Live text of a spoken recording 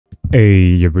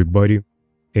Hey everybody,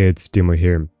 it's Dimo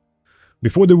here.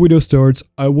 Before the video starts,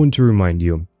 I want to remind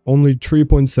you, only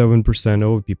 3.7%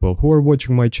 of people who are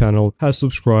watching my channel has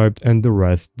subscribed and the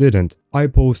rest didn't. I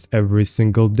post every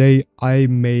single day. I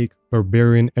make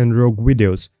Barbarian and Rogue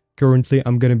videos. Currently,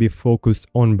 I'm gonna be focused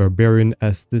on Barbarian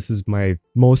as this is my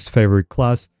most favorite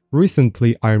class.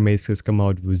 Recently, Iron Mace has come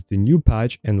out with the new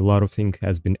patch and a lot of things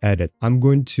has been added. I'm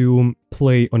going to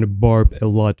play on a Barb a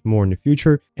lot more in the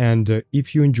future, and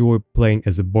if you enjoy playing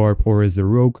as a Barb or as a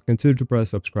Rogue, consider to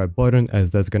press the subscribe button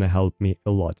as that's gonna help me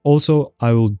a lot. Also,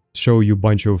 I will show you a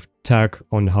bunch of tech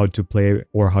on how to play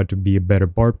or how to be a better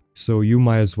Barb, so you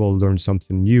might as well learn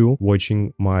something new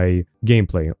watching my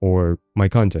gameplay or my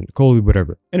content, call it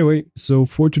whatever. Anyway, so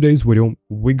for today's video,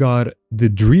 we got the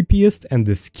drippiest and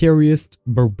the scariest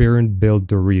Barbarian build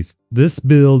there is. This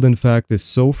build, in fact, is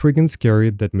so freaking scary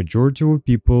that majority of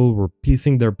people were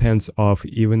pissing their pants off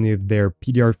even if they're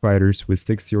PDR fighters with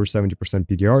 60 or 70%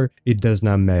 PDR, it does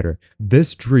not matter.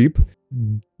 This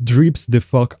drips the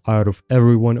fuck out of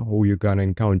everyone who you're gonna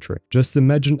encounter. Just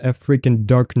imagine a freaking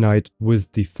Dark Knight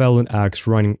with the Felon Axe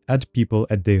running at people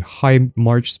at the high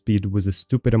march speed with a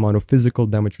stupid amount of physical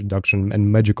damage reduction and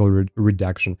magical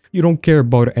reduction. You don't care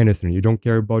about anything. You don't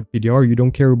care about PDR, you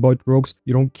don't care about rogues,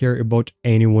 you don't care about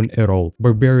anyone at all.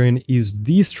 Barbarian is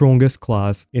the strongest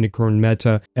class in the current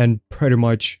meta, and pretty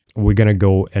much we're gonna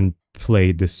go and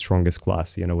play the strongest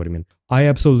class, you know what I mean? I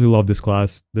absolutely love this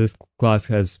class. This class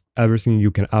has everything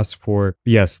you can ask for.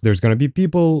 Yes, there's gonna be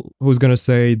people who's gonna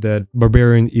say that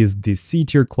Barbarian is the C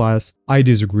tier class. I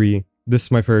disagree. This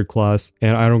is my favorite class,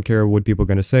 and I don't care what people are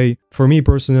gonna say. For me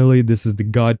personally, this is the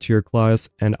God tier class,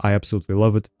 and I absolutely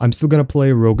love it. I'm still gonna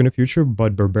play Rogue in the future,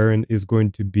 but Barbarian is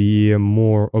going to be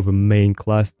more of a main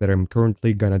class that I'm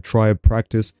currently gonna try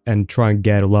practice and try and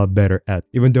get a lot better at.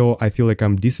 Even though I feel like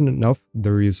I'm decent enough,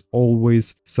 there is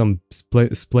always some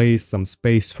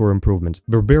space for improvement.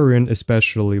 Barbarian,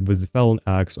 especially with the Felon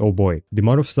Axe, oh boy. The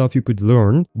amount of stuff you could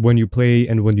learn when you play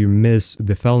and when you miss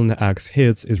the Felon Axe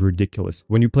hits is ridiculous.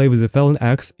 When you play with the Felon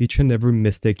Axe, each and every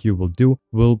mistake you will do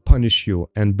will punish you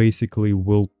and basically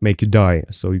will make you die,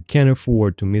 so you can't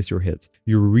afford to miss your hits.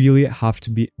 You really have to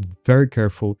be very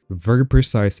careful, very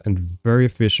precise, and very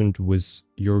efficient with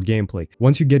your gameplay.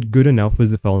 Once you get good enough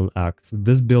with the Felon Axe,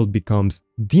 this build becomes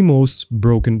the most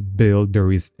broken build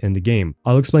there is in the game.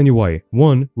 I'll explain you why.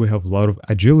 1, we have a lot of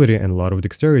agility and a lot of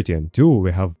dexterity, and 2,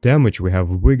 we have damage, we have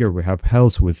vigor, we have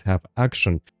health, we have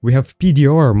action, we have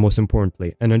PDR most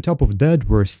importantly, and on top of that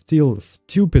we're still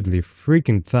stupidly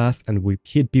freaking fast, and we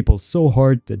hit people so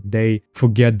hard that they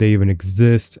forget they even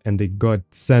exist and they got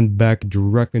sent back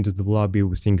directly into the lobby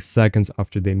within seconds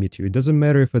after they meet you. It doesn't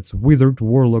matter if it's Wizard,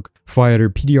 Warlock, Fighter,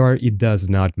 PDR, it does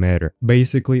not matter.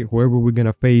 Basically, whoever we're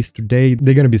gonna face today,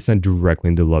 they're gonna be sent directly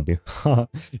in the lobby.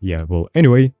 Yeah, well,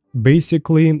 anyway,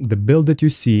 basically, the build that you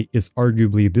see is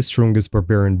arguably the strongest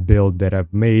Barbarian build that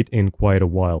I've made in quite a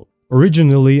while.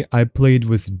 Originally, I played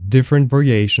with different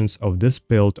variations of this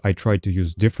build. I tried to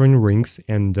use different rings,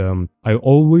 and I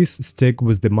always stick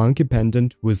with the Monkey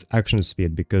Pendant with action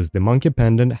speed, because the Monkey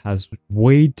Pendant has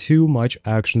way too much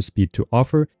action speed to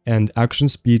offer, and action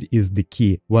speed is the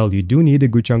key. Well, you do need a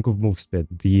good chunk of move speed.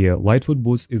 The Lightfoot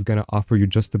Boots is gonna offer you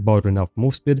just about enough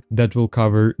move speed that will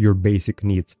cover your basic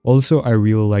needs. Also, I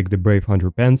really like the Brave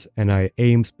Hunter Pants, and I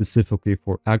aim specifically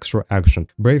for extra action.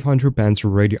 Brave Hunter Pants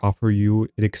already offer you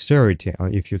dexterity.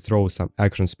 If you throw some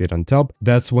action speed on top,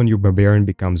 that's when your Barbarian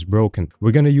becomes broken.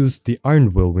 We're gonna use the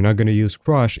Iron Will, we're not gonna use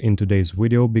Crush in today's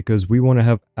video because we want to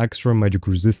have extra magic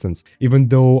resistance. Even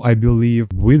though I believe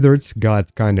Wizards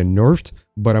got kinda nerfed,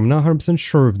 but I'm not 100%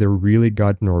 sure if they really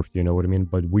got nerfed, you know what I mean?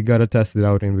 But we gotta test it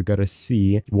out and we gotta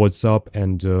see what's up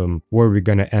and where we're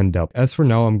gonna end up. As for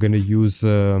now, I'm gonna use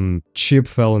cheap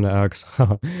Felon Axe.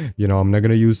 You know, I'm not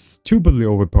gonna use stupidly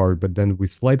overpowered, but then we're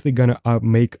slightly gonna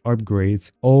make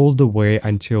upgrades all the way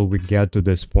until we get to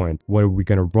this point where we're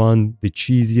gonna run the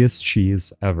cheesiest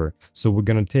cheese ever. So we're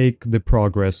gonna take the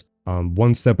progress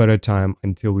one step at a time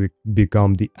until we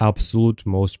become the absolute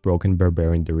most broken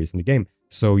Barbarian there is in the game.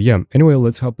 So yeah, anyway,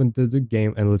 let's hop into the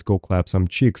game and let's go clap some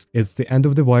cheeks. It's the end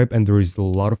of the wipe and there is a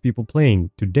lot of people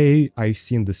playing. Today, I've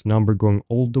seen this number going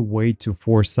all the way to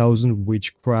 4,000,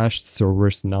 which crashed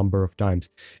servers a number of times.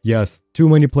 Yes, too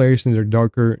many players and they're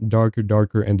darker,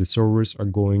 and the servers are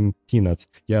going peanuts.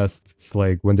 Yes, it's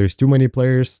like when there's too many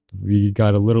players, we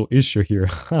got a little issue here.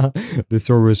 The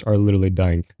servers are literally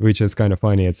dying, which is kind of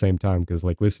funny at the same time, because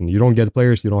like, listen, you don't get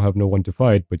players, you don't have no one to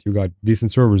fight, but you got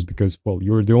decent servers because, well,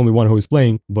 you're the only one who is playing.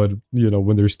 But, you know,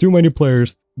 when there's too many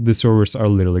players, The servers are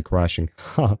literally crashing.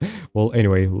 Well,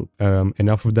 anyway,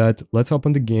 enough of that. Let's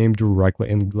open the game directly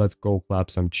and let's go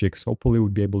clap some chicks. Hopefully we'll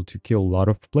be able to kill a lot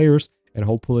of players and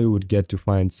hopefully we'll get to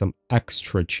find some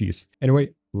extra cheese.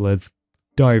 Anyway, let's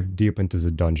dive deep into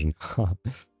the dungeon.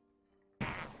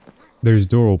 There's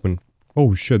door open.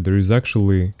 Oh shit, there is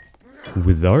actually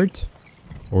Wizard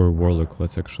or Warlock.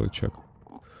 Let's actually check.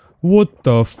 What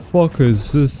the fuck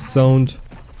is this sound?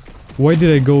 Why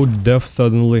did I go deaf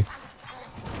suddenly?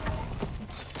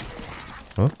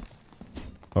 Huh?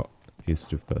 Oh, he's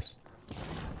too fast.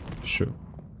 Sure.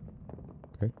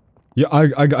 Okay. Yeah,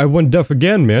 I went deaf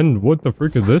again, man. What the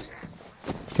frick is this?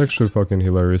 It's actually fucking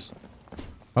hilarious.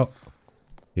 Oh,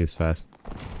 he's fast.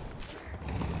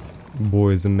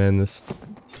 Boy is a menace.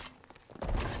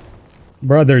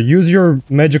 Brother, use your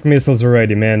magic missiles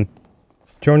already, man.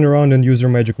 Turn around and use your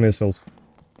magic missiles.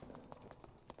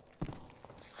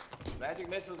 Magic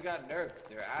missiles got nerfed.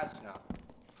 They're ass now.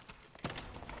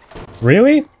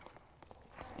 Really?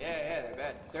 Yeah, they're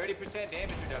bad. 30%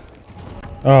 damage reduction.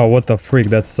 Oh, what the freak,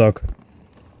 that suck.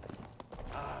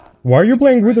 Why are you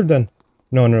playing Wizard then?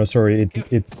 No, sorry,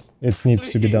 it needs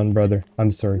to be done, brother. I'm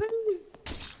sorry.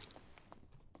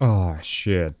 Oh,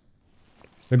 shit.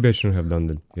 Maybe I shouldn't have done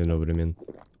that, you know what I mean.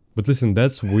 But listen,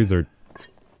 that's Wizard.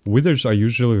 Wizards are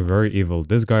usually very evil.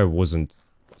 This guy wasn't.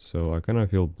 So I kinda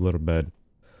feel a little bad.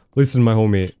 Listen, my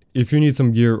homie, if you need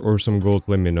some gear or some gold,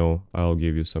 let me know. I'll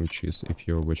give you some cheese if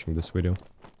you're watching this video.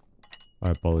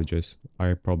 I apologize.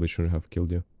 I probably shouldn't have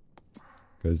killed you.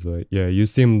 Because, yeah, you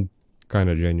seem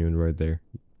kinda genuine right there.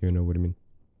 You know what I mean.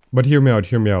 But hear me out,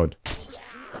 hear me out.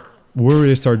 We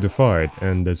already started the fight,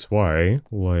 and that's why,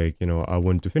 like, you know, I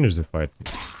want to finish the fight.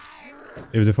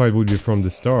 If the fight would be from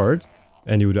the start,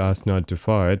 and you would ask not to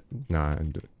fight, nah,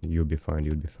 you'll be fine,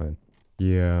 you'll be fine.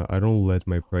 Yeah, I don't let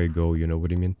my prey go, you know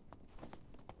what I mean?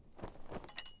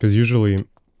 Because usually...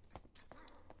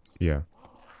 Yeah.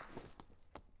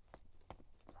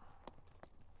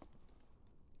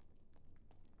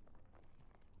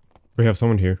 We have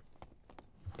someone here.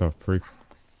 What the freak?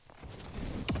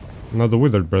 Another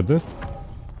wizard, brother.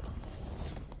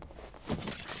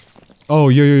 Oh,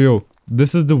 yo.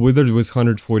 This is the wizard with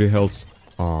 140 health.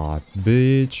 Aw,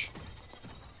 bitch.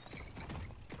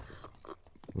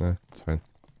 Nah, it's fine.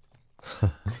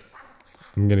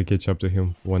 I'm gonna catch up to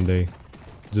him one day.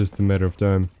 Just a matter of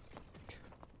time.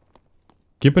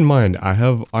 Keep in mind, I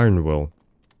have Iron Will.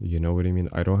 You know what I mean?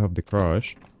 I don't have the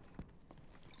Crush.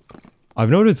 I've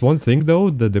noticed one thing though,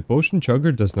 that the Potion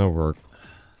Chugger does not work.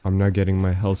 I'm not getting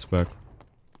my health back.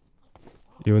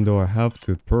 Even though I have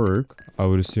the perk, I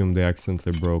would assume they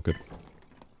accidentally broke it.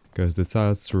 Because the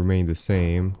stats remain the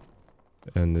same.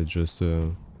 And it's just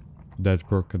that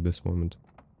perk at this moment.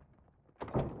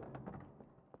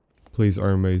 Please,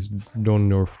 Iron Mace, don't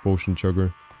nerf Potion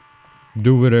Chugger.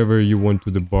 Do whatever you want to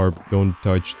the Barb, don't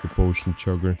touch the Potion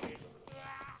Chugger.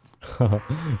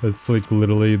 That's like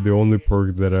literally the only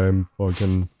perk that I'm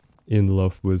fucking in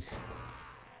love with.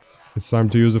 It's time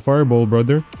to use a fireball,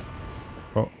 brother.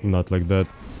 Oh, not like that.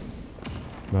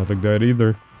 Not like that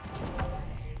either.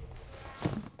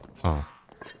 Ah,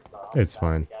 it's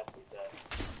fine.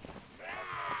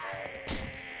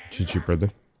 GG,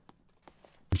 brother.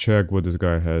 Check what this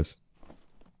guy has.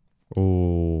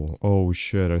 Oh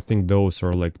shit, I think those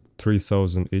are like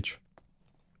 3,000 each.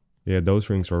 Yeah, those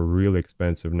rings are really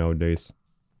expensive nowadays.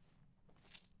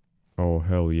 Oh,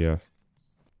 hell yeah.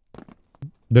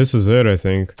 This is it, I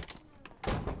think.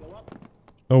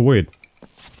 Oh, wait.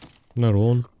 Not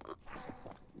alone.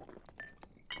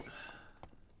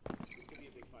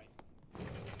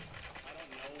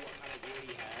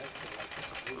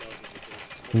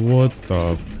 What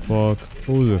the fuck?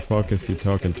 Who the fuck is he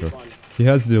talking to? He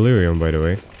has Delirium, by the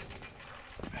way.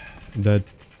 That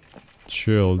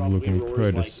shield looking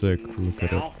pretty sick. Look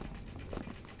at it.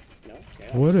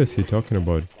 What is he talking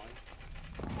about?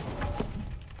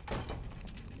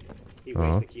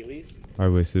 I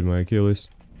wasted my Achilles.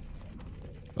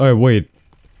 Oh, wait.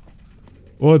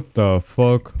 What the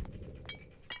fuck?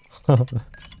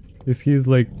 Is he's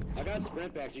like... I got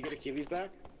sprint back. Did you get Achilles back?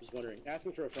 Just wondering. Ask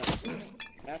him for a friend.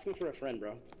 Ask him for a friend,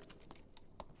 bro.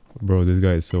 Bro, this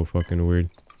guy is so fucking weird.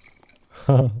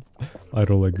 I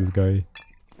don't like this guy.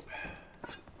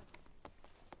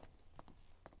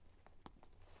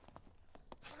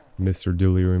 Mr.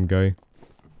 Delirium guy.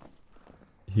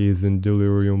 He is in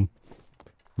delirium.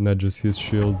 Not just his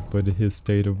shield, but his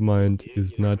state of mind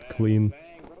is not clean.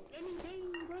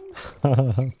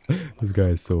 This guy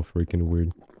is so freaking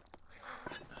weird.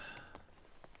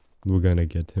 We're gonna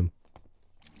get him.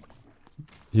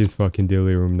 His fucking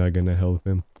delirium not gonna help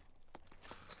him.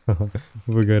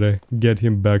 We gotta get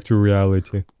him back to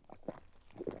reality.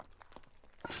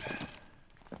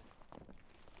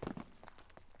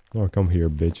 Oh, come here,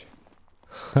 bitch.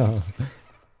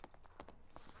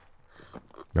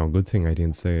 No, good thing I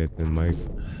didn't say it in mic.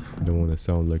 Don't want to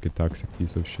sound like a toxic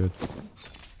piece of shit.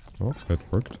 Oh, that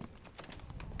worked.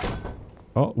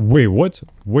 Oh, wait, what?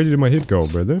 Where did my hit go,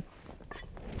 brother?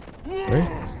 Wait.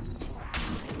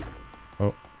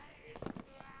 Oh.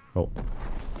 Oh.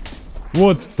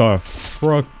 What the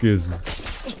fuck is...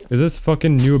 Is this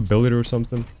fucking new ability or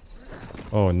something?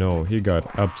 Oh no, he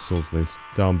got absolutely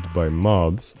stomped by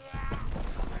mobs.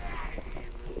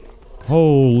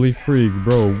 Holy freak,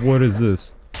 bro, what is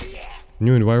this?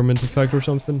 New environment effect or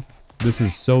something? This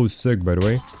is so sick, by the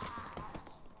way.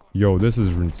 Yo, this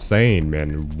is insane,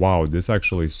 man. Wow, this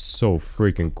actually is so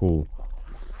freaking cool.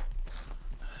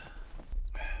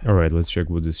 Alright, let's check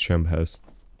what this champ has.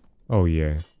 Oh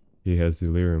yeah, he has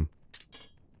Delirium.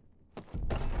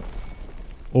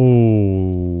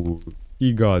 Oh,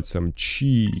 he got some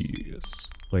cheese.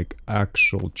 Like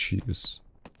actual cheese.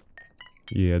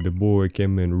 Yeah, the boy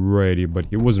came in ready, but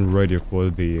he wasn't ready for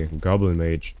the Goblin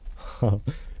Mage.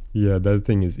 Yeah, that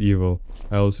thing is evil.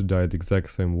 I also died the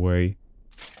exact same way.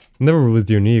 Never with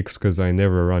uniques, because I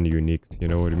never run uniques, you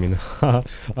know what I mean?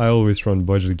 I always run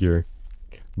budget gear.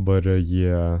 But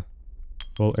yeah.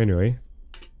 Well, anyway.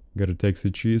 Gotta take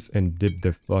the cheese and dip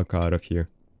the fuck out of here.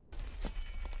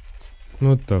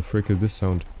 What the frick is this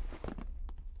sound?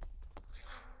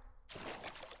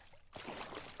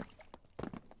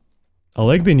 I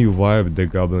like the new vibe the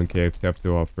Goblin Caves have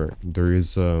to offer. There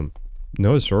is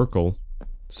no circle,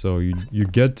 so you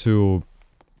get to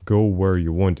go where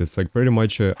you want. It's like pretty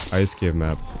much a ice cave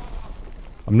map.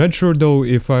 I'm not sure though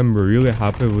if I'm really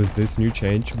happy with this new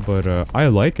change, but I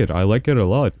like it. I like it a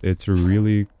lot. It's a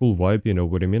really cool vibe, you know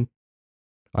what I mean?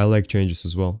 I like changes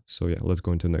as well. So yeah, let's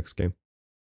go into the next game.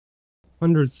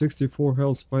 164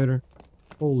 health fighter.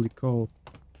 Holy cow.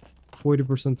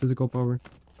 40% physical power.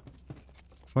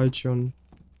 Fight Shun.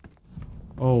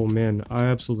 Oh man, I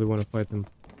absolutely want to fight him.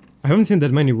 I haven't seen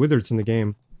that many wizards in the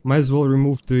game. Might as well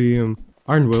remove the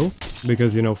Iron Will,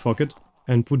 because, you know, fuck it.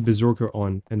 And put Berserker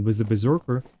on. And with the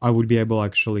Berserker, I would be able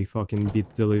actually fucking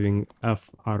beat the living F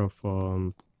out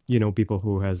of, you know, people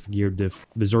who has gear diff.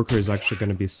 Berserker is actually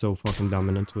gonna be so fucking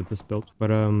dominant with this build.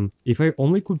 But, if I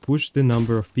only could push the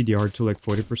number of PDR to like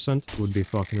 40%, it would be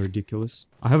fucking ridiculous.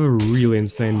 I have a really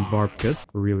insane Barb kit.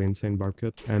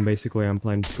 And basically I'm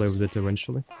planning to play with it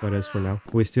eventually. But as for now,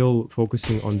 we're still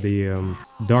focusing on the,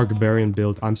 Dark Barian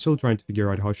build. I'm still trying to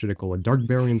figure out how should I call it. Dark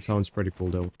Barian sounds pretty cool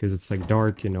though. Because it's like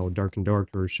dark, you know, dark and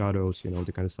darker, shadows, you know,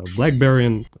 the kind of stuff.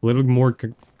 BlackBarian, a little more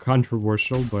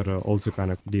controversial, but also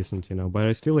kind of decent, you know. But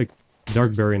I feel like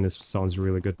Dark Barian sounds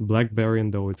really good.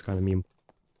 BlackBarian though, it's kind of meme.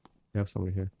 We have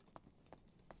somebody here.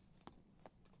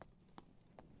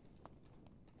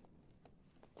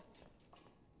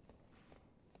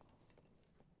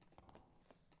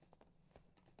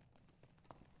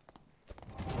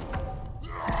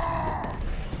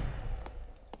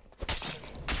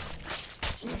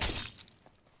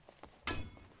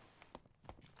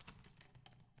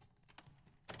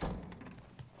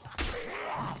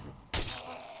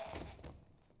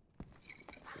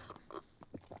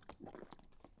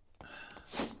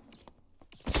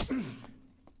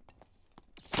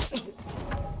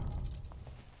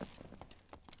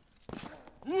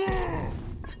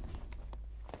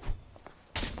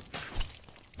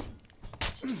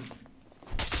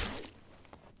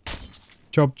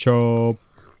 Chop chop.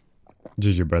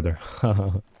 GG, brother.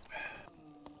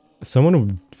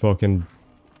 Someone fucking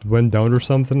went down or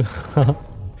something.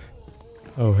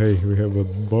 Oh hey, we have a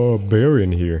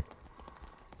Barbarian here.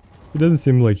 He doesn't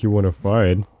seem like he wanna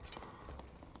fight.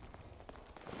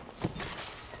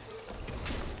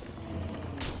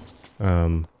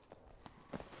 I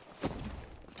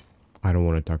don't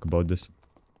want to talk about this.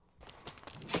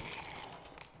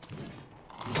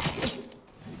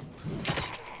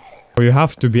 Oh, you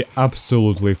have to be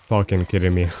absolutely fucking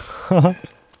kidding me.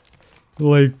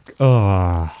 Like,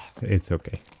 it's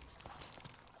okay.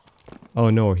 Oh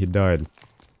no, he died.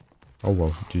 Oh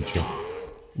well, GG.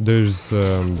 There's,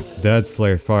 that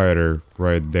Slave Fighter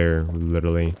right there,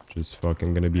 literally. Just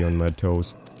fucking gonna be on my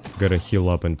toes. Gotta heal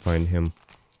up and find him.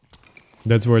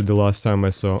 That's where the last time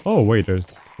I saw... Oh wait,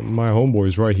 my homeboy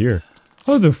is right here.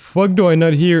 How the fuck do I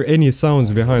not hear any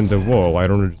sounds behind the wall? I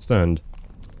don't understand.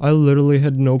 I literally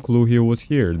had no clue he was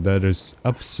here. That is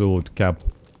absolute cap.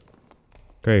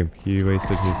 Okay, he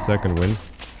wasted his second win.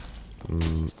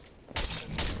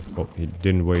 Well, he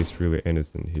didn't waste really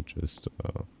anything. He just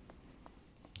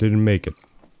didn't make it.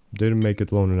 Didn't make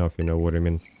it long enough, you know what I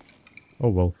mean. Oh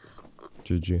well.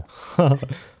 GG.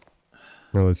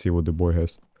 Now let's see what the boy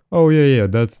has. Oh, yeah,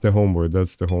 that's the homeboy,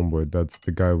 that's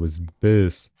the guy with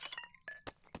Biz.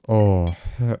 Oh,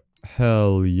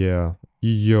 hell yeah.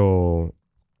 Yo.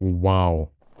 Wow.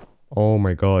 Oh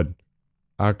my god.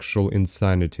 Actual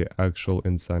insanity,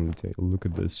 Look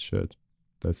at this shit.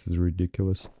 This is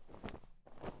ridiculous.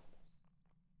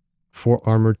 4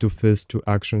 armor, 2 Phys, 2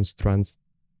 action strength.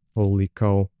 Holy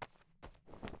cow.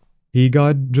 He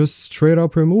got just straight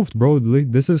up removed, bro.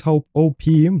 This is how OP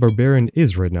Barbarian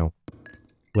is right now.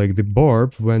 Like, the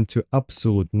Barb went to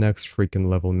absolute next freaking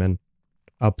level, man.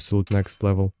 Absolute next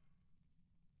level.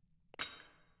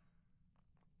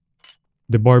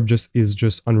 The Barb is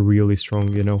just unreally strong,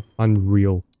 you know?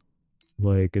 Unreal.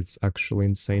 Like, it's actually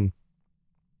insane.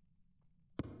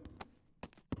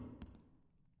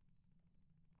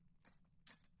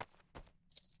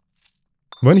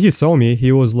 When he saw me,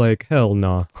 he was like, hell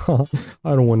nah.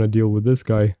 I don't want to deal with this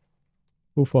guy.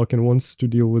 Who fucking wants to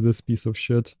deal with this piece of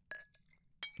shit?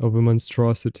 Of a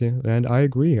monstrosity. And I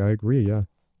agree, yeah.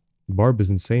 Barb is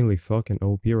insanely fucking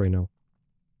OP right now.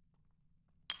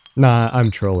 Nah,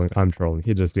 I'm trolling.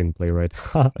 He just didn't play right.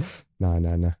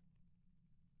 Nah.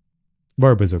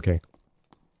 Barb is okay.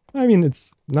 I mean,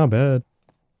 it's not bad.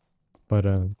 But,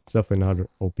 it's definitely not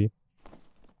OP.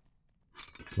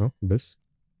 No, this.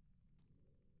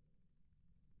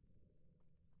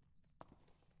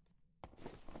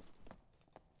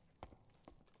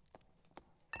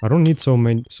 I don't need so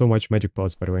much magic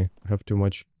pots, by the way. I have too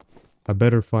much. I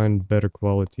better find better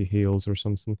quality heals or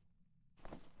something.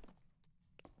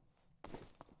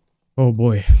 Oh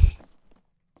boy.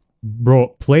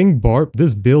 Bro, playing Barb,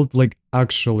 this build, like,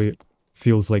 actually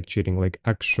feels like cheating. Like,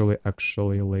 actually,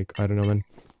 like, I don't know,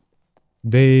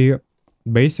 man.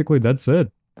 Basically, that's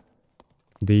it.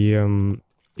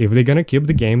 If they're gonna keep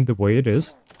the game the way it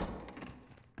is,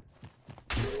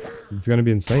 it's gonna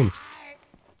be insane.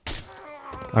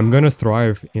 I'm gonna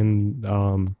thrive in,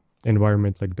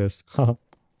 environment like this.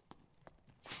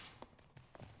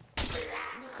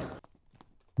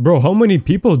 Bro, how many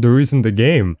people there is in the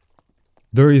game?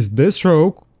 There is this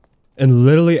rogue, and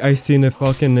literally I seen a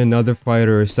fucking another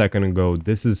fighter a second ago.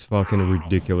 This is fucking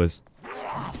ridiculous.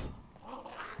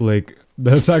 Like,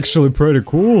 that's actually pretty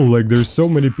cool. Like, there's so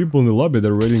many people in the lobby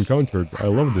that already encountered. I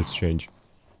love this change.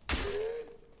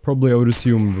 Probably I would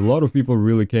assume a lot of people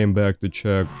really came back to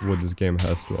check what this game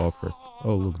has to offer.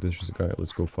 Oh, look, there's a guy.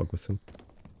 Let's go fuck with him.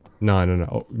 No.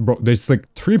 Oh, bro, there's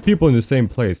like 3 people in the same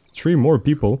place. 3 more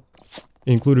people,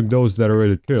 including those that are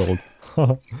already killed.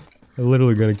 I'm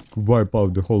literally gonna wipe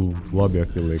out the whole lobby, I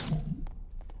feel like.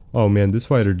 Oh man, this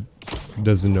fighter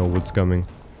doesn't know what's coming.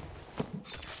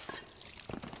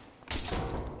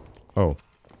 Oh.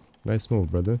 Nice move,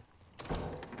 brother.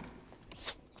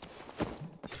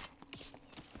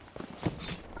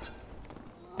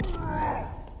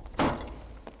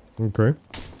 Okay.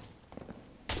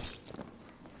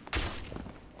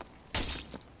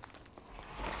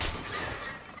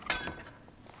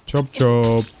 Chop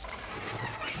chop.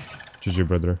 GG,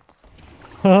 brother.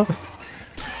 Huh?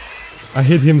 I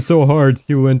hit him so hard,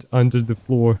 he went under the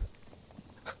floor.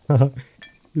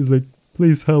 He's like,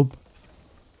 please help.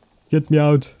 Get me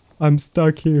out. I'm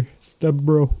stuck here. Step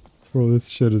bro. Bro, this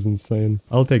shit is insane.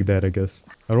 I'll take that, I guess.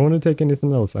 I don't want to take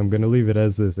anything else. I'm gonna leave it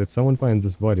as is. If someone finds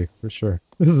this body, for sure.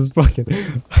 This is fucking...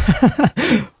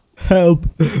 Help!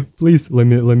 Please, let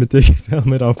me take his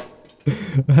helmet off.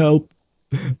 Help!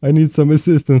 I need some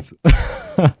assistance.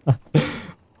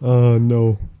 Oh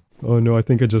no. Oh no, I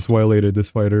think I just violated this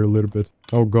fighter a little bit.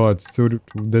 Oh god, so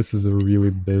this is a really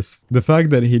Biz. The fact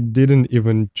that he didn't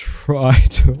even try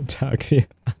to attack me.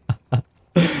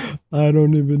 I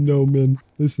don't even know, man.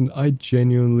 Listen, I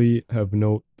genuinely have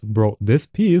no... Bro, this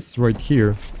piece right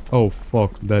here... Oh,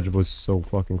 fuck, that was so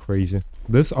fucking crazy.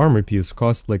 This armor piece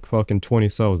cost like fucking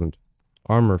 20,000.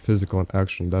 Armor, physical, and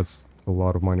action, that's a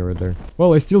lot of money right there.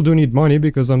 Well, I still do need money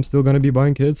because I'm still gonna be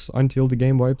buying kits until the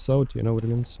game wipes out, you know what I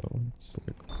mean? So, it's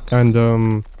like...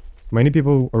 And, many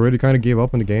people already kind of gave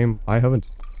up on the game. I haven't.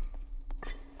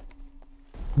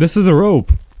 This is a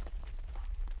rope!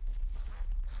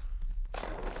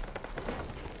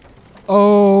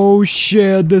 Oh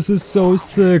shit, this is so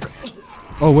sick.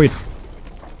 Oh wait.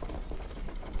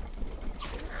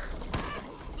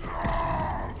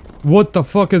 What the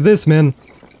fuck is this, man?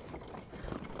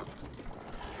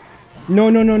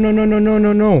 No.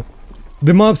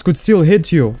 The mobs could still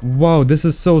hit you. Wow, this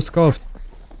is so scuffed.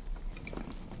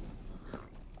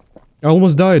 I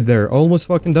almost died there. I almost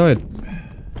fucking died.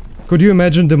 Could you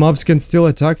imagine the mobs can still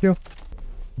attack you?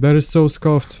 That is so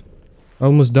scuffed. I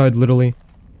almost died, literally.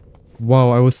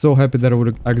 Wow, I was so happy that I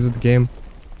would exit the game.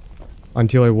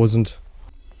 Until I wasn't.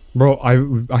 Bro,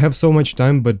 I have so much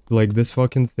time, but like this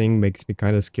fucking thing makes me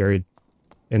kind of scared.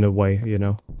 In a way, you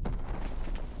know?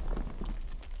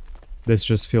 This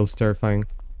just feels terrifying.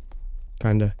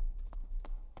 Kinda.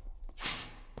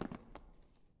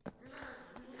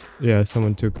 Yeah,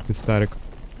 someone took the static.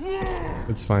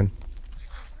 It's fine.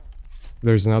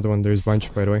 There's another one, there's a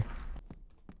bunch, by the way.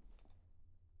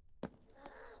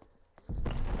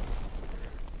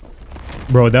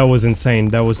 Bro, that was insane.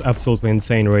 That was absolutely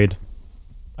insane raid.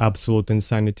 Absolute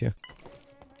insanity.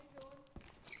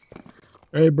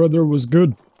 Hey brother, was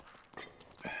good.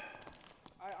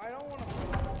 I don't want to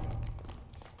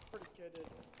pretty kidded.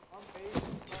 I'm base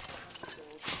and plus 100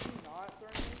 kills. Can you not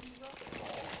throwing these up?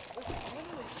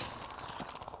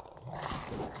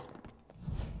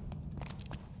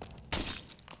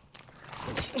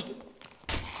 This is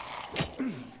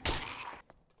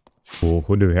Oh,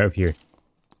 who do we have here?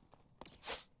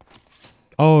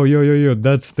 Oh, yo,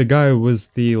 that's the guy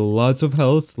with the lots of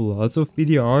health, lots of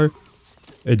PDR,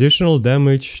 additional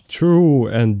damage, true,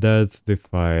 and that's the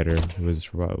fighter with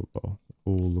survival bow.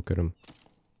 Oh, look at him.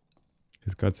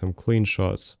 He's got some clean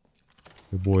shots.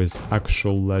 The boy is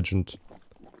actual legend.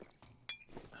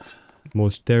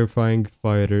 Most terrifying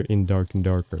fighter in Dark and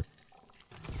Darker.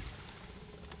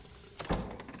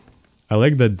 I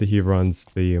like that he runs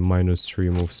the -3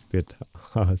 move speed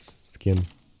skin.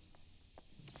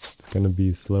 It's gonna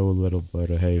be slow a little, but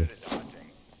hey.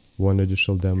 One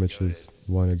additional damage is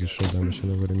one additional damage, you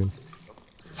know what I mean?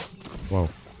 Wow.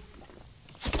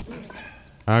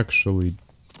 Actually,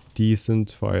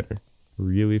 decent fighter.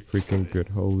 Really freaking good,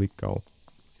 holy cow.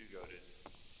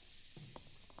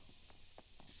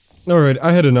 Alright,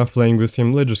 I had enough playing with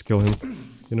him, let's just kill him.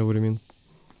 You know what I mean?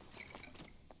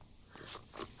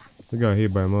 We got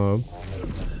hit by a mob.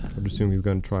 I'd assume he's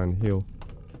gonna try and heal.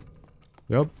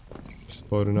 Yep. Just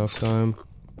about enough time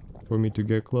for me to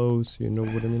get close, you know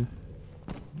what I mean?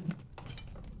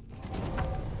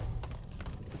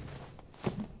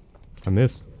 I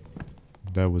missed.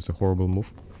 That was a horrible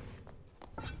move.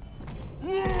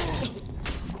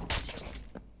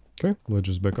 Okay, let's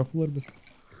just back off a little bit.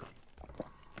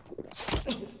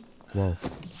 Wow.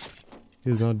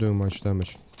 He's not doing much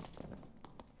damage.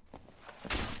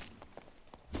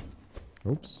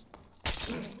 Oops.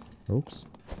 Oops.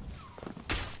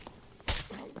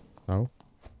 Ow.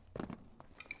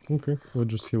 Okay, we'll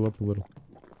just heal up a little.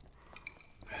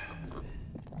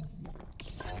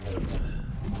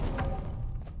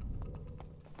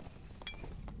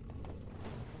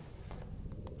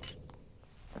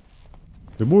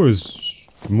 The boy is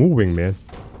moving, man.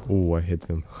 Oh, I hit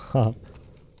him.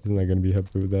 He's not gonna be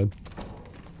happy with that.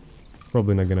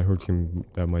 Probably not gonna hurt him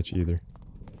that much either.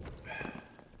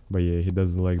 But yeah, he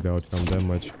doesn't like the outcome that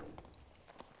much.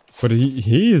 But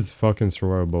he is fucking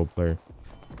survivable player.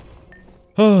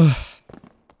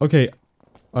 Okay,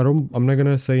 I'm not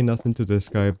gonna say nothing to this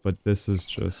guy, but this is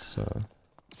just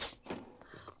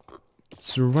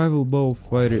survival bow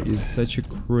fighter is such a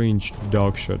cringe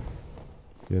dog shit.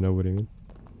 You know what I mean?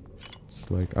 It's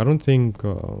like, I don't think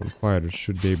fighters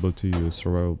should be able to use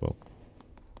survival bow.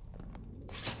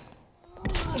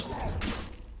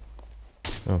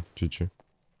 Oh, GG.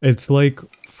 It's like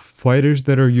fighters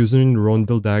that are using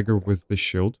Rondel dagger with the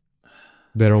shield.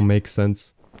 They don't make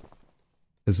sense.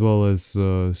 As well as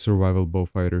survival bow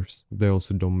fighters. They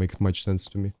also don't make much sense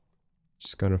to me.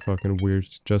 Just kind of fucking weird.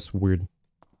 Just weird.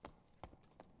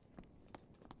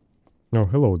 Oh,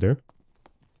 hello there.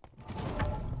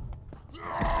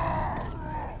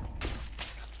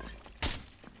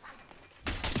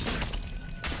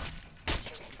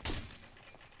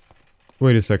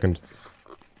 Wait a second.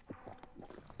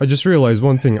 I just realized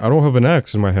one thing. I don't have an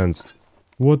axe in my hands.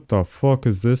 What the fuck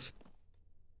is this?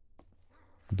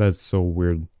 That's so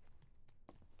weird.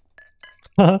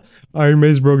 Iron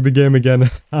Mace broke the game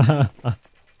again.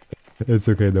 It's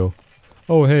okay though.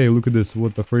 Oh hey, look at this.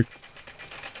 What the frick?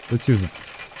 Let's use it.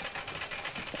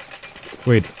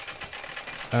 Wait.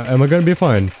 Am I gonna be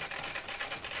fine?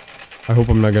 I hope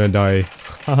I'm not gonna die.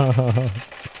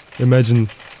 Imagine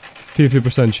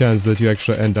 50% chance that you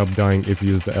actually end up dying if you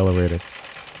use the elevator.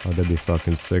 Oh, that'd be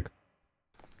fucking sick.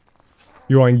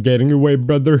 You ain't getting away,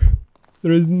 brother.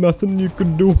 There is nothing you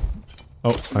could do.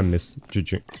 Oh, I missed.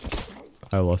 GG.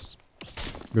 I lost.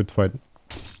 Good fight.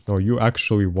 No, you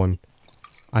actually won.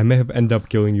 I may have ended up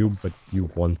killing you, but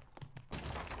you won.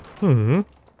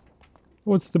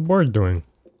 What's the bard doing?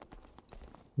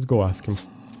 Let's go ask him.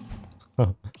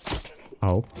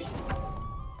 Ow.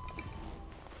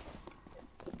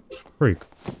 Freak.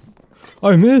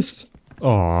 I missed!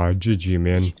 Aw, GG,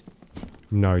 man.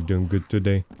 I'm not doing good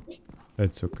today.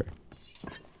 That's okay.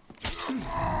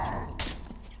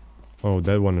 Oh,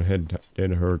 that one hit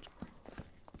did hurt.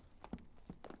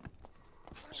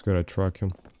 Just gotta track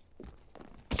him.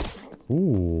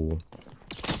 Ooh.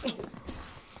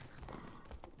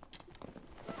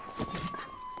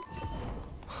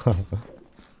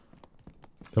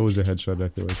 That was a headshot, I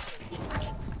feel like.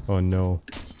 Oh no.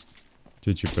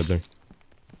 GG, brother.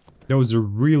 That was a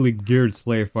really geared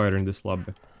slave fighter in this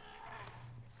lobby.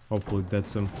 Hopefully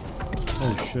that's him.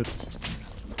 Oh shit.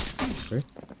 Okay.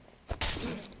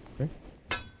 Okay.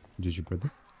 GG, brother.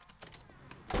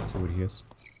 Let's see what he has.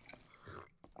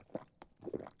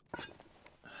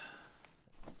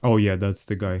 Oh yeah, that's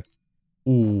the guy.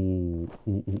 Ooh.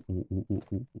 Ooh.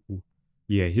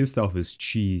 Yeah, his stuff is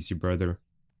cheesy, brother.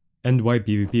 And why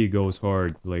PvP goes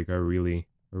hard. Like, I really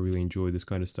enjoy this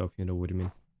kind of stuff, you know what I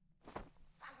mean?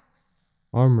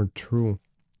 Armor, true.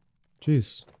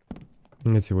 Jeez.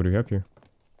 Let's see what we have here.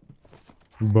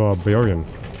 Barbarian.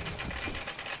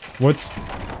 What?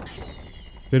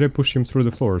 Did I push him through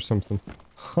the floor or something?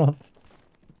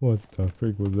 What the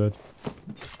freak was that?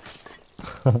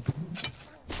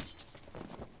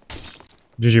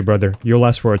 GG, brother. Your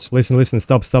last words. Listen,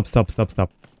 stop.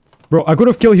 Bro, I could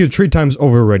have killed you 3 times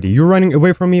over already. You're running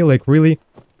away from me, like, really?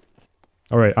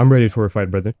 Alright, I'm ready for a fight,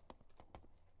 brother.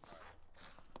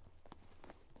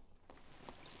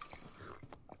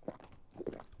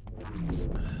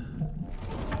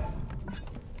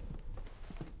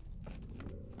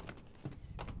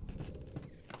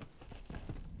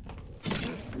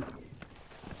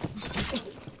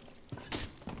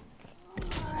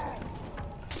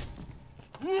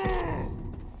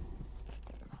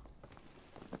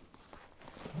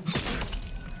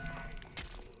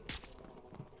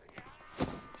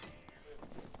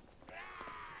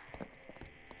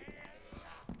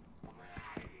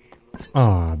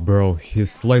 Ah, bro,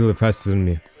 he's slightly faster than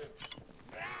me.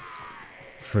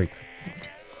 Freak.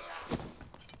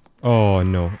 Oh,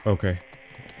 no. Okay.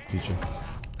 GG.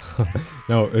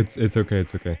 No, it's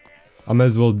okay. I might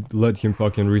as well let him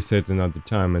fucking reset another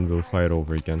time and we'll fight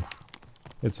over again.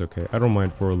 It's okay. I don't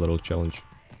mind for a little challenge.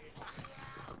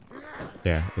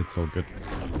 Yeah, it's all good.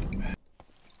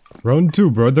 Round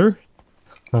 2, brother.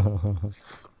 Got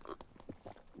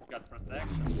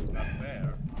protection. It's not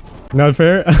fair. Not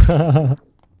fair?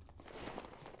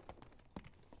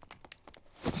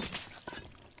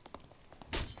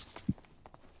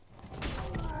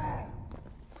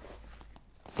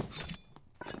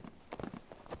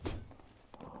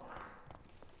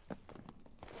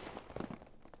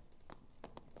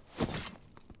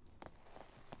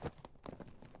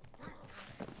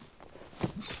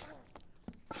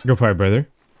 Go fight, brother.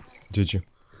 GG.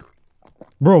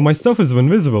 Bro, my stuff is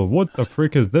invisible. What the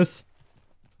frick is this?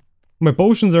 My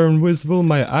potions are invisible,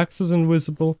 my axe is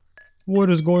invisible. What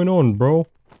is going on, bro?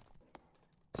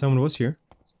 Someone was here.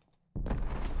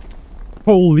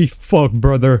 Holy fuck,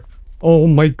 brother. Oh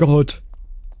my god.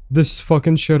 This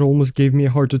fucking shit almost gave me a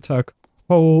heart attack.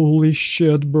 Holy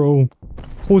shit, bro.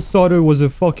 Who thought it was a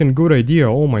fucking good idea?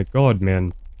 Oh my god,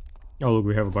 man. Oh, look,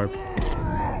 we have a barb.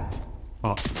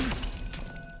 Oh.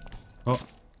 Oh.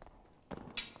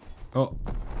 Oh.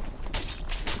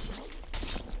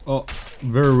 Oh.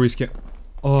 Very risky.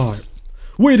 Oh.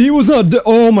 Wait, he was not dead.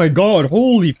 Oh my god.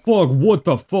 Holy fuck. What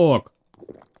the fuck?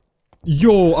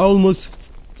 Yo, I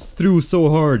almost threw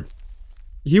so hard.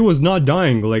 He was not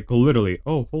dying, like, literally.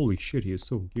 Oh, holy shit. He is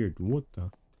so geared. What the?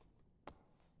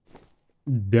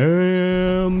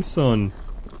 Damn, son.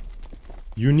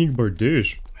 Unique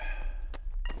Bardiche.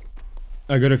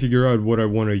 I gotta figure out what I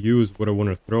want to use, what I want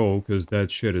to throw, because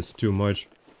that shit is too much.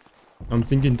 I'm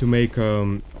thinking to make,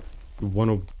 one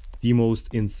of the most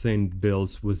insane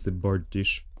builds with the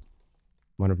Bardiche.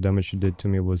 Amount of damage he did to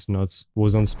me was nuts.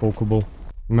 Was unspokeable.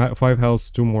 5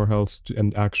 health, 2 more health,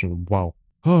 and action. Wow.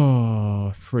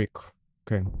 Ah, freak.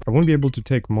 Okay. I won't be able to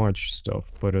take much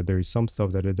stuff, but there is some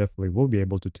stuff that I definitely will be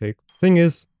able to take. Thing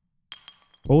is,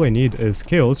 all I need is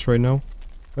kills right now.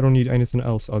 I don't need anything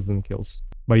else other than kills.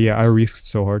 But yeah, I risked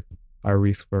so hard. I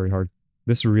risked very hard.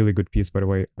 This is a really good piece, by the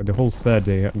way. The whole set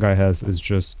the guy has is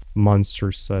just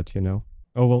monster set, you know?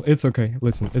 Oh well, it's okay.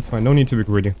 Listen, it's fine. No need to be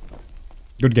greedy.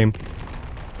 Good game.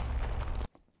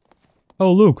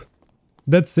 Oh look!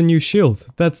 That's the new shield.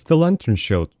 That's the lantern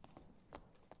shield.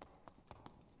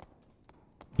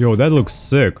 Yo, that looks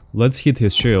sick. Let's hit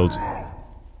his shield.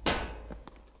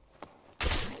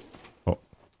 Oh.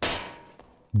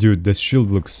 Dude, this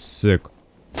shield looks sick.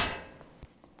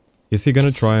 Is he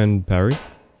gonna try and parry?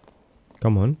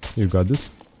 Come on, you got this.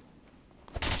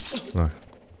 Ah,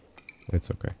 it's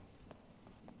okay.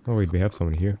 Oh wait, we have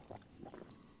someone here.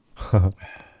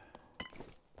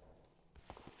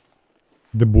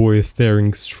 The boy is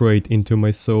staring straight into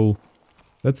my soul.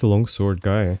 That's a longsword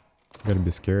guy. Gotta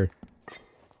be scared.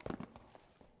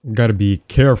 Gotta be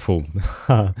careful.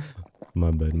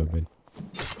 My bad, my bad.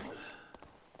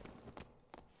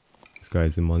 This guy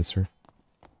is a monster.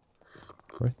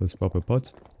 Right, let's pop a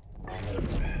pot.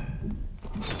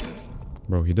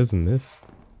 Bro, he doesn't miss.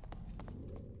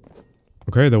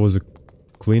 Okay, that was a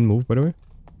clean move, by the way.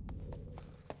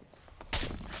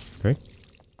 Okay.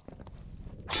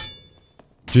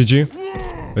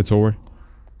 GG. It's over.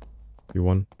 You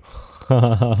won.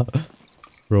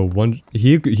 Bro,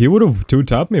 he would have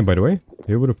two-tapped me, by the way.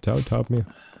 He would have two-tapped me.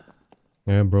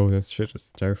 Yeah, bro, that shit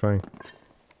is terrifying.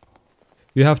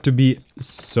 You have to be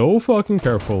so fucking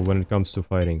careful when it comes to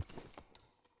fighting.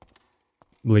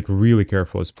 Like, really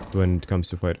careful when it comes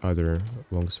to fight other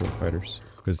longsword fighters.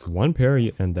 Because one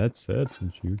parry and that's it.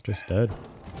 You're just dead.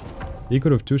 He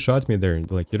could have two-shot me there.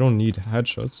 Like, you don't need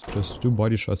headshots. Just 2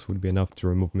 body shots would be enough to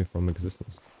remove me from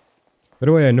existence. By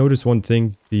the way, I noticed one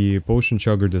thing. The potion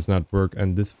chugger does not work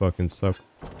and this fucking sucks.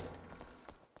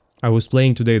 I was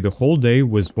playing today the whole day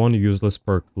with one useless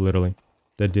perk, literally.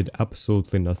 That did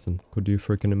absolutely nothing. Could you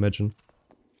freaking imagine?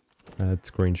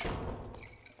 That's cringe.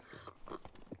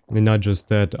 I mean, not just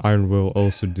that, Iron Will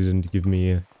also didn't give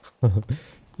me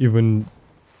even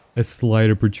a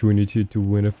slight opportunity to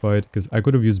win a fight. Because I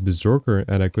could have used Berserker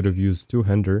and I could have used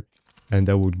two-hander. And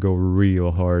that would go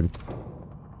real hard.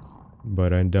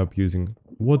 But I ended up using...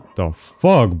 What the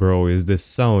fuck, bro, is this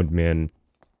sound, man?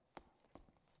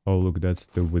 Oh, look, that's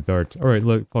the wizard. Alright,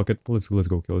 look, fuck it. Let's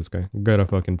go kill this guy. Gotta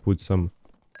fucking put some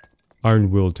Iron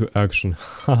Will to action.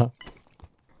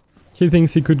 He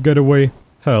thinks he could get away?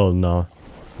 Hell no.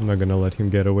 I'm not gonna let him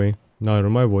get away. Not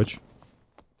on my watch.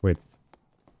 Wait.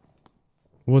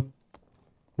 What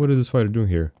is this fighter doing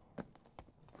here?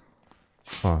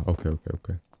 Ah, okay.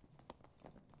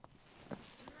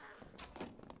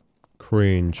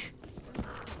 Cringe.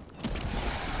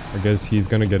 I guess he's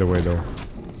gonna get away though.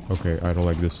 Okay, I don't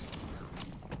like this.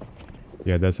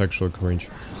 Yeah, that's actually cringe.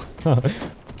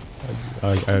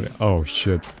 Oh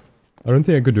shit. I don't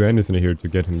think I could do anything here to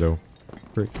get him though.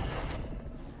 Great.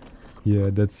 Yeah,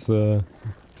 that's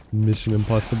mission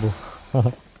impossible.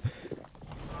 Oh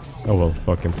well,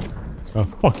 fuck him. Oh,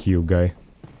 fuck you, guy.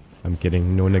 I'm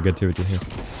kidding, no negativity here.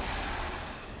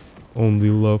 Only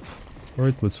love.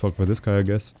 Alright, let's fuck with this guy, I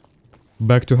guess.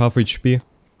 Back to half HP.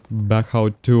 Back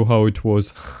to how it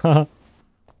was.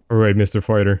 Alright, Mr.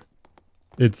 Fighter.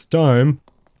 It's time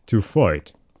to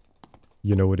fight.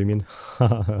 You know what I mean?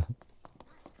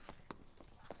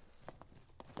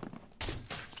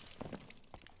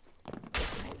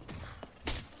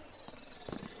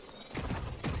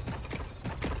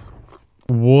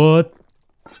 What?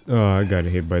 Oh, I got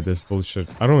hit by this bullshit.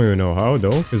 I don't even know how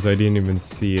though, because I didn't even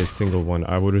see a single one.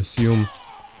 I would assume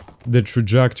the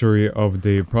trajectory of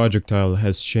the projectile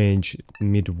has changed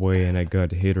midway and I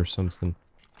got hit or something.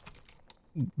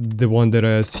 The one that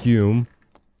I assume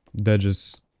that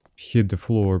just hit the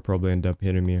floor probably ended up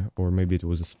hitting me, or maybe it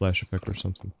was a splash effect or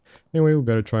something. Anyway, we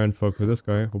gotta try and fuck with this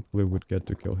guy. Hopefully we'd get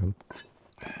to kill him.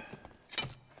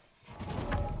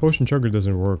 Potion chugger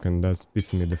doesn't work and that's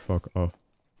pissing me the fuck off.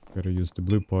 Gotta use the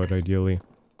blue pot ideally.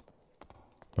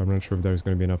 But I'm not sure if there's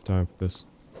gonna be enough time for this.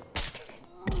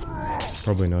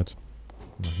 Probably not.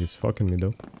 No, he's fucking me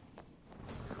though.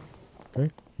 Okay,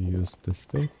 use this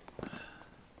thing.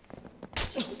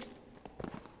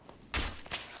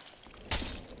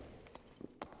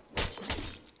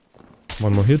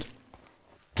 One more hit.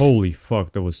 Holy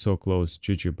fuck, that was so close.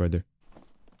 GG, brother.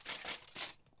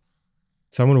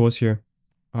 Someone was here.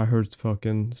 I heard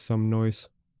fucking some noise.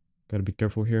 Gotta be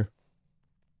careful here.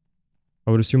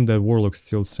 I would assume that Warlock's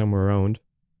still somewhere around.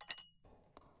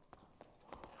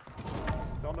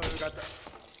 Don't know who got that.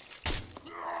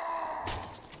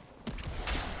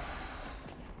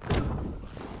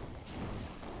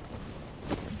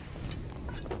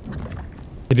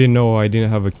 He didn't know I didn't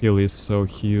have Achilles, so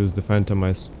he used the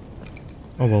Phantomize.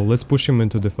 Oh well, let's push him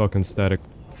into the fucking static.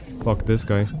 Fuck this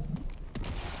guy.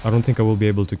 I don't think I will be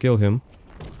able to kill him.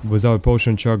 Without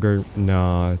Potion Chugger,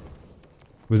 nah.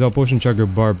 Without Potion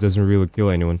Chugger, Barb doesn't really kill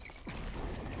anyone.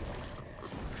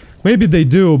 Maybe they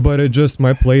do, but it just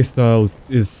my playstyle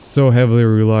is so heavily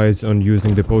relies on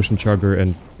using the Potion Chugger,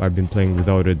 and I've been playing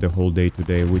without it the whole day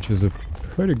today, which is a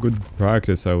pretty good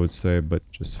practice, I would say, but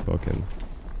just fucking...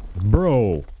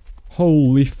 Bro!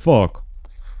 Holy fuck!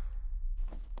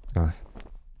 Ah,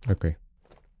 okay.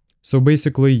 So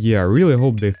basically, yeah, I really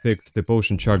hope they fixed the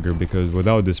Potion Chugger, because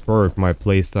without this perk, my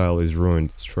playstyle is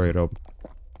ruined, straight up.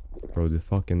 Bro, the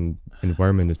fucking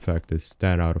environment effect is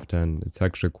 10 out of 10. It's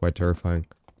actually quite terrifying.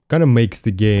 Kinda makes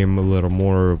the game a little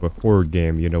more of a horror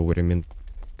game, you know what I mean?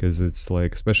 Because it's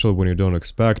like, especially when you don't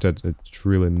expect it, it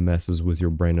really messes with your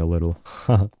brain a little.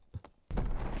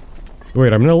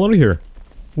 Wait, I'm not alone here.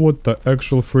 What the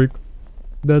actual freak?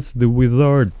 That's the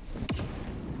wizard.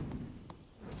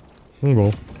 Oh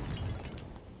well.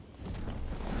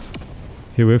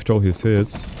 He whiffed all his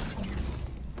hits.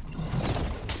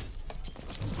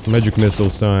 Magic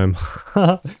missiles time.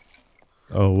 Oh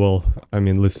well, I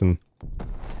mean, listen.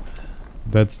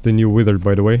 That's the new wizard,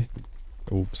 by the way.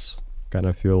 Oops.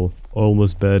 Kinda feel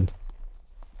almost bad.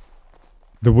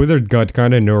 The wizard got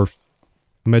kinda nerfed.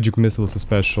 Magic missiles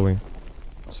especially.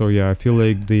 So yeah, I feel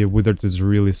like the wizard is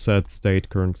really sad state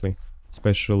currently.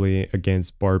 Especially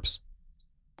against barbs.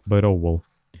 But oh well.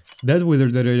 That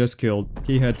wizard that I just killed,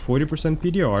 he had 40%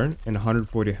 PDR and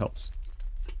 140 health.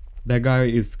 That guy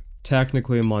is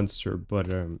technically a monster, but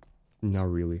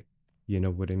not really. You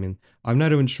know what I mean? I'm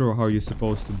not even sure how you're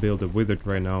supposed to build a wizard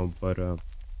right now, but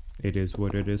it is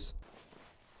what it is.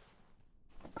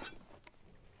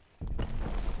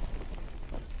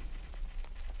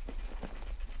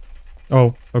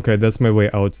 Oh, okay, that's my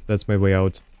way out. That's my way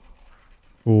out.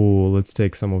 Ooh, let's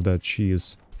take some of that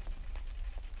cheese.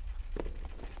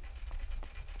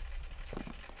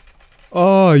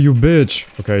 Oh, you bitch!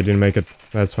 Okay, I didn't make it.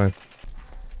 That's fine.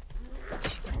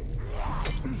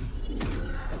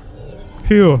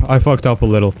 Phew, I fucked up a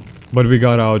little. But we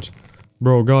got out.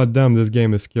 Bro, goddamn, this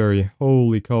game is scary.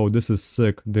 Holy cow, this is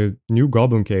sick. The new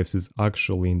Goblin Caves is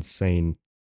actually insane.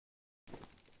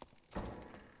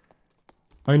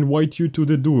 I invite you to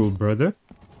the duel, brother.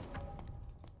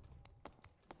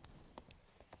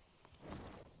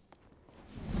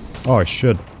 Oh,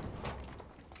 shit.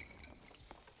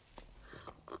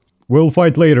 We'll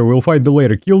fight later, we'll fight the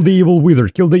later. Kill the evil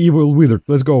wizard, kill the evil wizard.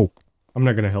 Let's go. I'm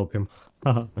not gonna help him.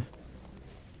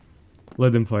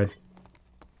 Let him fight.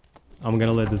 I'm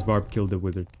gonna let this barb kill the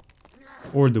wizard.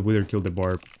 Or the wizard kill the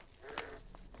barb.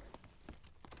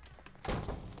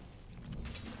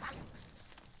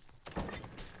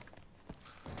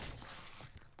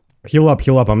 Heal up,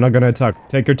 I'm not gonna attack.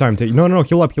 Take your time, no,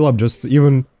 heal up, just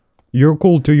even... You're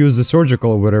cool to use the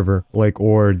surgical or whatever, like,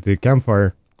 or the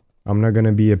campfire. I'm not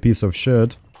gonna be a piece of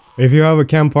shit. If you have a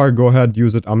campfire, go ahead,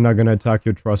 use it. I'm not gonna attack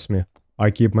you, trust me.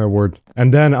 I keep my word.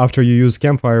 And then, after you use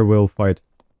campfire, we'll fight.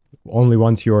 Only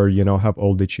once you're, you know, have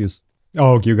all the cheese.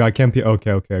 Oh, you got campy?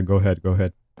 Okay, go ahead.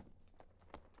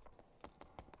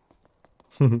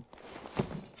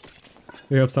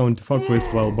 You have someone to fuck with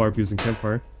while Barb using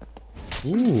campfire.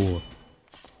 Ooh.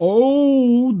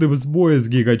 Oh, this boy is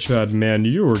Giga Chad, man.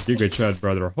 You're Giga Chad,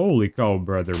 brother. Holy cow,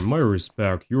 brother. My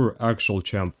respect. You're actual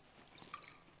champ.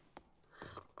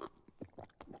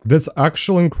 That's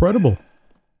actually incredible.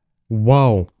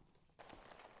 Wow.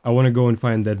 I want to go and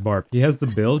find that Barb. He has the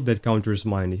build that counters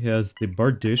mine. He has the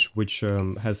Bardiche, which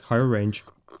has higher range.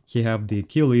 He have the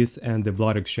Achilles and the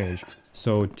Blood Exchange.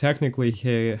 So technically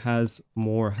he has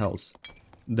more health.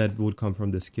 That would come from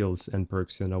the skills and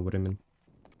perks, you know what I mean?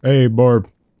 Hey, Barb.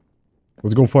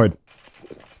 Let's go fight.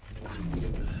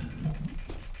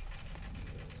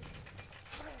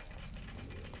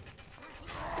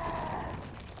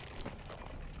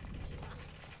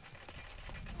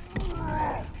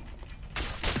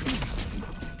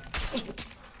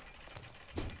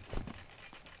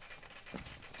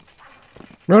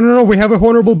 No, we have a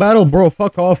honorable battle, bro,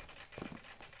 fuck off.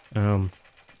 Oh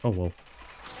well.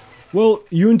 Well,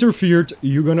 you interfered,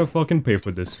 you're gonna fucking pay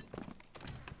for this.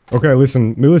 Okay,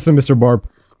 listen, Mr. Barb.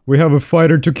 We have a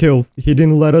fighter to kill. He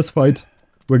didn't let us fight.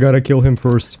 We gotta kill him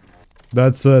first.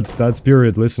 That's it, that's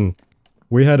period, listen.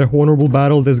 We had a honorable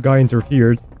battle, this guy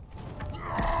interfered.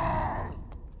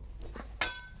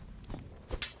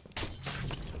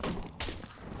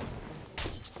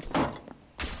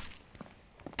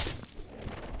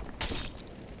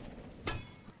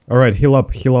 Alright, heal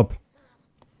up.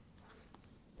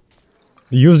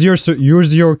 Use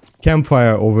your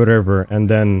campfire or whatever, and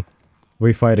then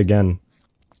we fight again.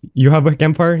 You have a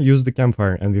campfire? Use the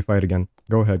campfire and we fight again.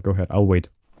 Go ahead, I'll wait.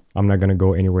 I'm not gonna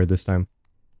go anywhere this time.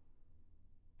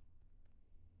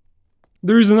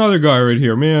 There's another guy right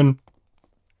here, man.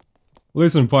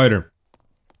 Listen, fighter.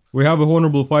 We have a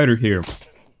honorable fighter here.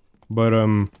 But,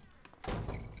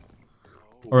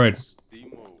 alright.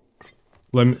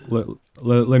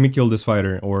 Let me kill this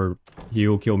fighter, or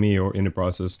he'll kill me or in the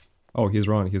process. Oh, he's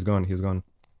gone.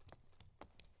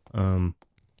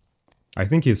 I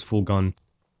think he's full gun.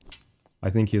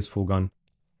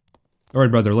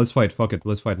 Alright, brother, let's fight, fuck it,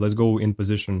 let's fight. Let's go in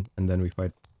position, and then we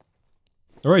fight.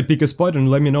 Alright, pick a spot and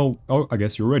let me know. Oh, I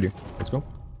guess you're ready. Let's go.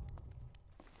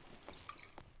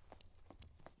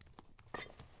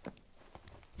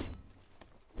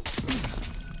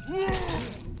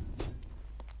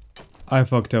 I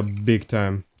fucked up big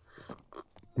time.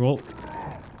 Well,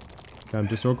 time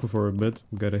to circle for a bit.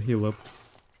 Gotta heal up.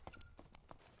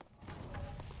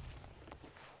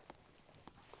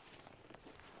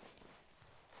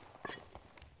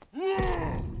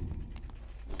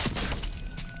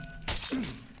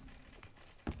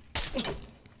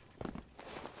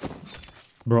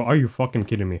 Bro, are you fucking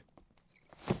kidding me?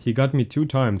 He got me 2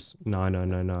 times. Nah.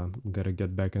 Gotta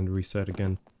get back and reset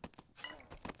again.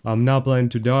 I'm not planning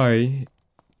to die.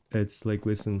 It's like,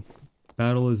 listen,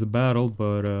 battle is a battle,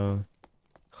 but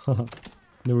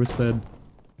never said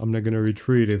I'm not gonna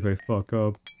retreat if I fuck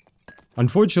up.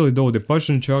 Unfortunately though, the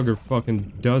potion chugger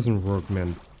fucking doesn't work,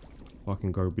 man.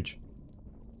 Fucking garbage.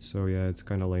 So yeah, it's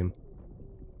kinda lame.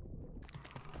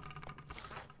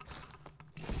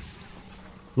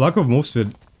 Lack of move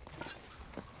speed.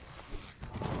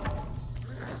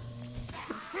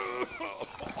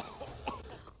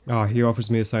 Ah, he offers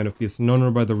me a sign of peace.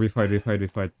 No, brother, we fight.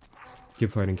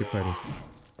 Keep fighting.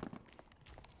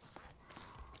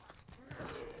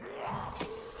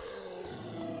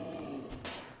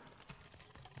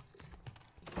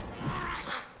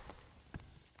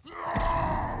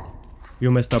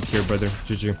 You messed up here, brother.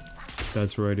 GG.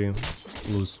 That's already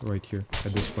lose right here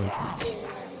at this point.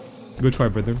 Good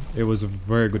fight, brother. It was a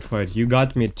very good fight. You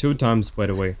got me 2 times, by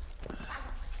the way.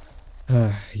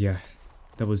 Yeah.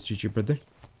 That was GG, brother.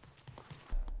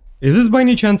 Is this by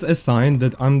any chance a sign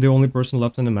that I'm the only person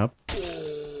left on the map?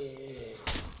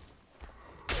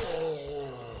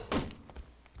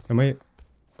 Am I?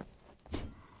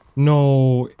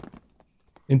 No.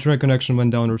 Internet connection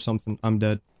went down or something. I'm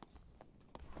dead.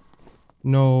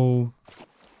 No.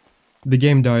 The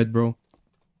game died, bro.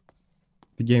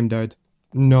 The game died.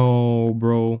 No,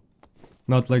 bro.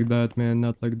 Not like that, man.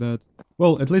 Not like that.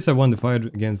 Well, at least I won the fight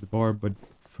against the Barb, but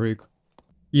freak.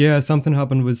 Yeah, something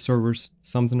happened with servers.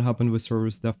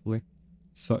 Definitely.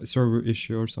 Server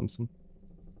issue or something.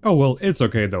 Oh well, it's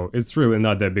okay though. It's really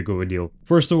not that big of a deal.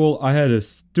 First of all, I had a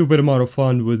stupid amount of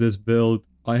fun with this build.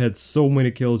 I had so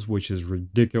many kills, which is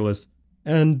ridiculous.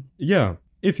 And yeah,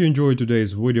 if you enjoyed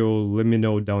today's video, let me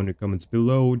know down in the comments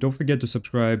below. Don't forget to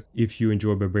subscribe if you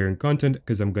enjoy Barbarian content,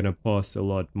 because I'm gonna post a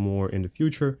lot more in the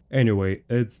future. Anyway,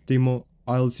 it's Dimo.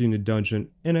 I'll see you in the dungeon,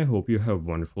 and I hope you have a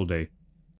wonderful day.